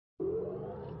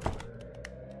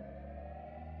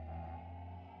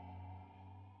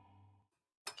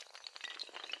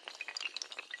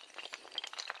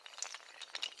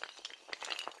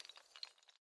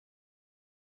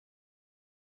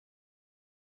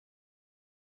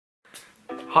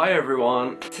Hi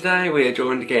everyone, today we are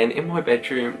joined again in my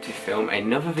bedroom to film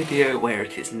another video where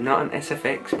it is not an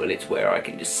SFX, but it's where I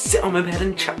can just sit on my bed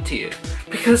and chat to you.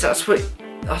 Because that's what,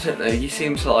 I don't know, you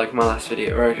seem to like my last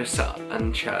video where I just sat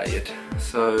and chatted.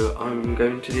 So I'm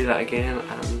going to do that again,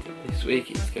 and this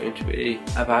week it's going to be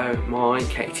about my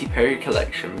Katy Perry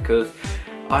collection because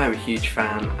I am a huge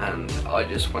fan and I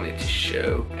just wanted to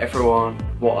show everyone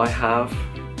what I have.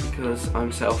 Because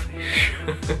I'm selfish.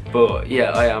 But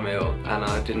yeah, I am ill and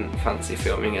I didn't fancy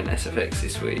filming an SFX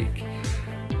this week.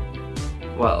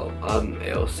 Well, I'm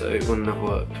ill so it wouldn't have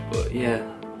worked, but yeah,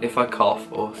 if I cough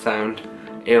or sound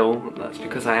ill, that's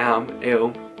because I am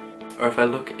ill. Or if I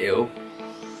look ill,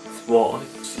 it's why.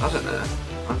 I don't know.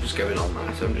 I'm just going on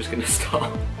now, so I'm just going to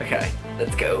start. Okay,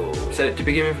 let's go. So to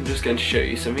begin with, I'm just going to show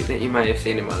you something that you may have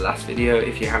seen in my last video.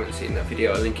 If you haven't seen that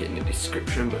video, I'll link it in the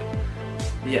description. But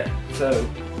yeah, so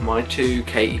my two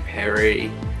Katy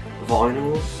Perry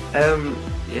vinyls.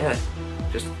 Yeah,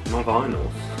 just my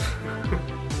vinyls.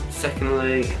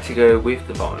 Secondly, to go with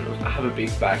the vinyls, I have a big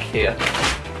bag here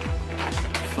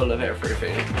full of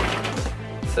everything.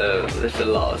 So there's a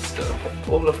lot of stuff.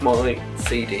 All of my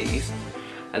CDs,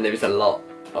 and there's a lot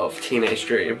of Teenage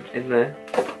Dream in there.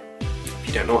 If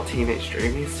you don't know what Teenage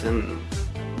Dream is, then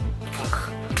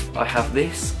I have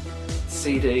this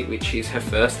CD, which is her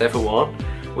first ever one,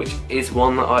 which is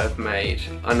one that I have made.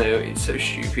 I know it's so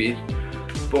stupid,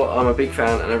 but I'm a big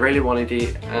fan and I really wanted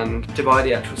it, and to buy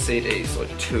the actual CD is like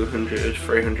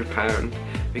 £200–300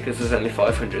 because there's only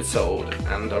 500 sold,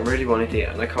 and I really wanted it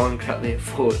and I can't exactly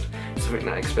afford something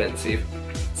that expensive,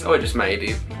 so I just made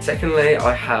it. Secondly,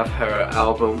 I have her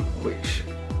album which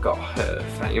got her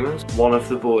famous, One of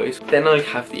the Boys. Then I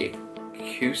have the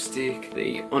acoustic,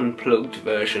 the unplugged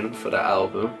version for that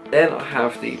album. Then I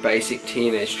have the basic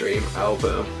Teenage Dream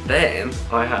album. Then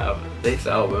I have this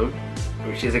album,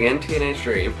 which is again Teenage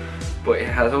Dream, but it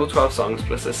has all 12 songs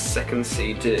plus a second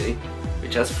CD,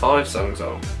 which has 5 songs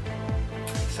on.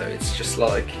 So it's just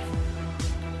like,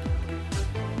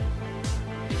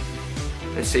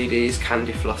 the CD is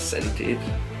candy floss scented,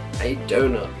 a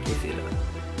donut, you see that?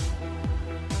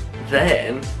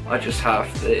 Then I just have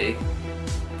the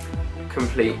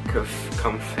Complete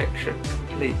Confection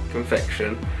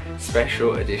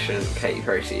Special Edition Katy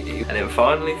Perry CD. And then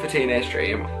finally for Teenage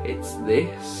Dream, it's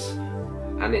this,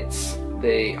 and it's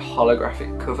the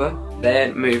holographic cover.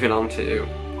 Then moving on to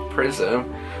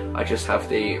Prism, I just have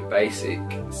the basic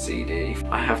CD.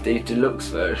 I have the deluxe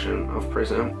version of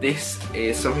Prism. This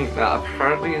is something that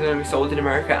apparently is only sold in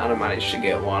America, and I managed to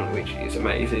get one, which is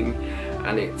amazing.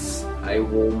 And it's a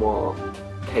Walmart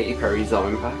Katy Perry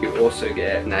Zone pack. You also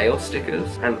get nail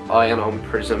stickers, an iron-on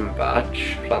prism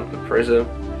badge, plant the prism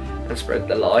and spread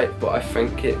the light, but I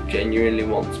think it genuinely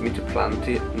wants me to plant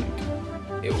it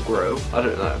and it'll grow, I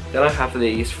don't know. Then I have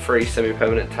these 3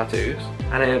 semi-permanent tattoos,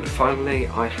 and then finally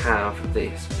I have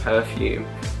this perfume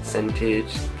scented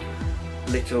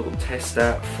little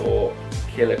tester for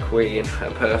Killer Queen,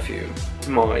 her perfume. It's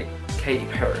my Katy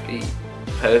Perry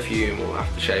perfume or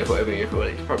aftershave, whatever you call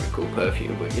it. It's probably called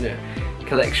perfume, but you know,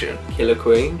 collection. Killer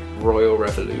Queen, Royal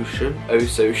Revolution, Oh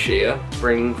So Sheer,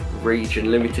 Spring Region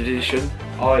Limited Edition.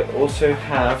 I also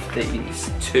have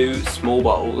these 2 small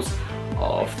bottles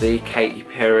of the Katy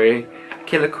Perry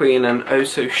Killer Queen and Oh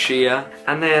So Sheer,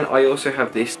 and then I also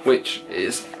have this, which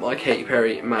is my Katy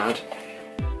Perry Mad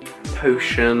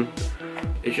Potion.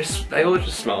 They all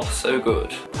just smell so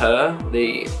good. Her,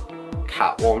 the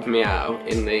cat one, Meow,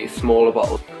 in the smaller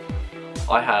bottle.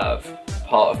 I have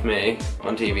Part of Me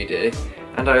on DVD,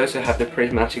 and I also have the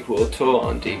Prismatic World Tour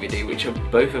on DVD, which are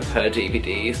both of her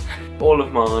DVDs. All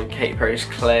of my Katy Perry's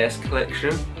Claire's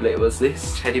collection. It was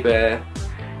this teddy bear,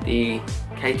 the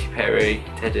Katy Perry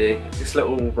teddy, this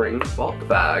little ring box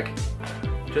bag,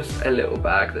 just a little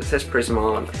bag that says Prism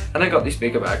on, and I got this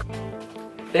bigger bag.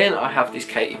 Then I have this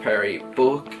Katy Perry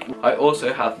book. I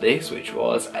also have this, which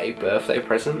was a birthday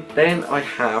present. Then I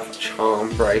have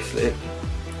charm bracelet,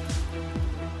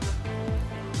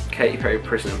 Katy Perry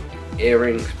Prism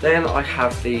earrings. Then I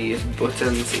have these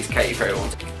buttons, these Katy Perry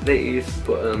ones. These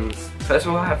buttons, first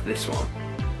of all I have this one.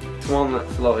 It's one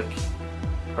that's like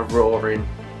a roaring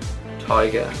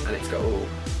tiger, and it's got all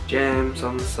gems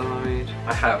on the side.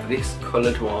 I have this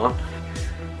coloured one,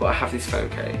 but I have this phone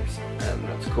case, and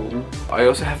that's cool. I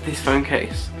also have this phone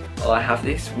case. Well, I have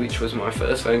this, which was my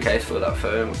first phone case for that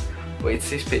phone, but it's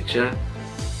this picture.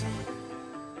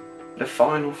 The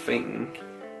final thing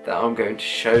that I'm going to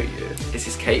show you is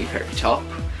this Katy Perry top,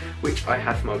 which I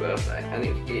had for my birthday, and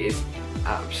it is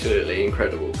absolutely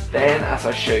incredible. Then, as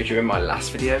I showed you in my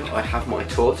last video, I have my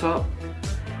tour top,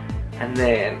 And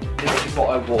then this is what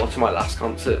I wore to my last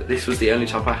concert. This was the only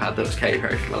top I had that was Katy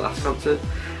Perry for my last concert,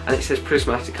 and it says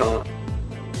Prismatic on.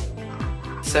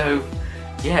 So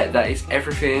yeah, that is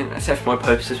everything except for my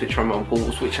posters, which are on my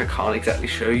walls, which I can't exactly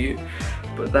show you,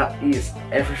 but that is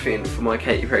everything for my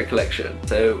Katy Perry collection.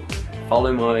 So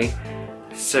follow my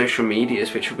social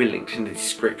medias, which will be linked in the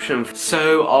description.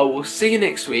 So I will see you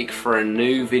next week for a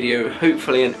new video,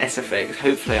 hopefully an SFX.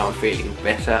 Hopefully I'm feeling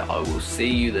better. I will see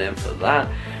you then for that.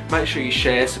 Make sure you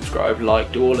share, subscribe,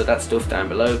 like, do all of that stuff down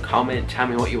below. Comment, tell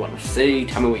me what you want to see,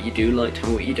 tell me what you do like, tell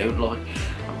me what you don't like.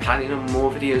 I'm planning on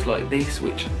more videos like this,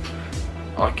 which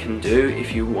I can do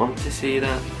if you want to see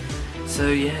that. So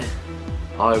yeah,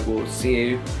 I will see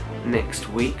you next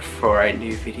week for a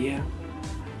new video.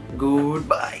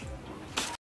 Goodbye.